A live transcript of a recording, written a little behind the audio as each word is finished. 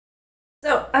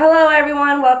So, hello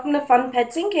everyone, welcome to Fun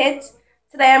Pets and Kids.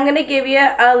 Today I'm going to give you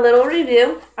a little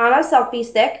review on a selfie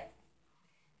stick.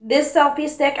 This selfie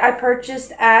stick I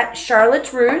purchased at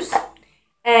Charlotte's RUSSE,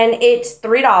 and it's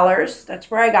 $3.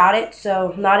 That's where I got it,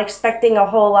 so I'm not expecting a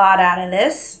whole lot out of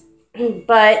this.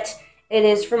 But it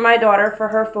is for my daughter for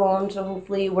her phone, so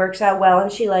hopefully it works out well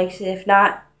and she likes it. If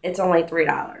not, it's only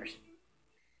 $3.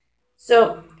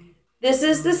 So, this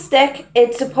is the stick.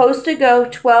 It's supposed to go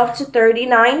 12 to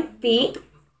 39 feet.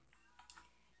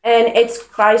 And it's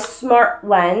by Smart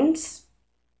Lens,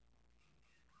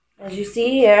 as you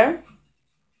see here.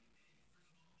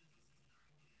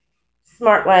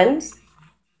 Smart Lens.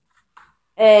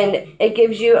 And it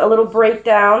gives you a little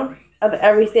breakdown of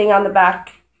everything on the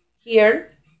back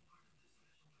here.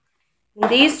 And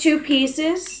these two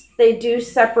pieces, they do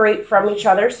separate from each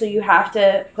other, so you have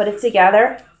to put it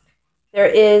together. There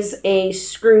is a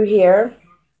screw here.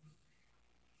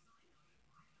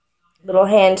 Little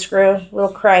hand screw,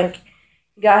 little crank.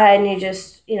 You go ahead and you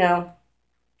just,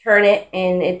 turn it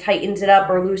and it tightens it up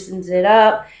or loosens it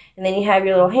up. And then you have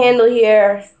your little handle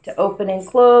here to open and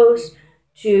close,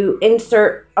 to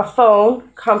insert a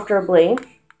phone comfortably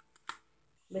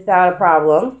without a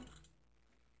problem,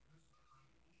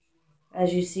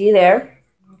 as you see there,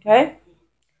 okay?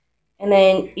 And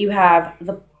then you have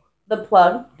the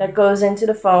plug that goes into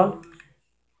the phone,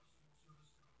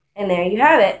 and there you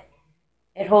have it.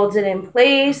 It holds it in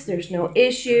place. There's no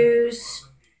issues.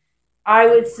 I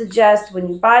would suggest when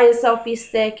you buy a selfie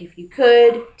stick, if you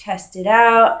could, test it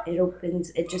out. It opens,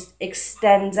 it just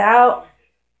extends out.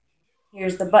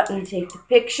 Here's the button to take the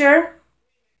picture.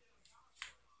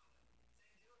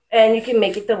 And you can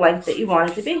make it the length that you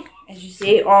want it to be. As you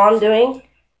see, all I'm doing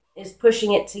is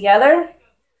pushing it together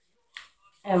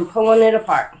and pulling it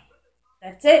apart.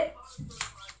 That's it.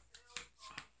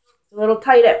 A little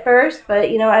tight at first, but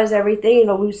as everything,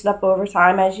 it'll loosen up over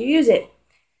time as you use it.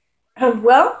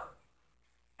 Well,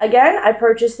 again, I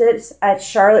purchased this at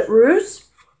Charlotte's RUSSE,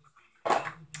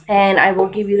 and I will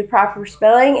give you the proper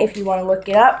spelling if you want to look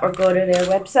it up or go to their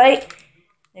website.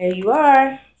 There you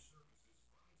are.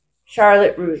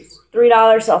 Charlotte's RUSSE, $3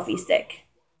 selfie stick.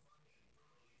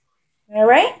 All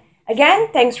right. Again,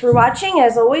 thanks for watching.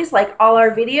 As always, like all our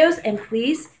videos, and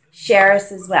please share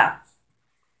us as well.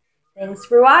 Thanks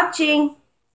for watching.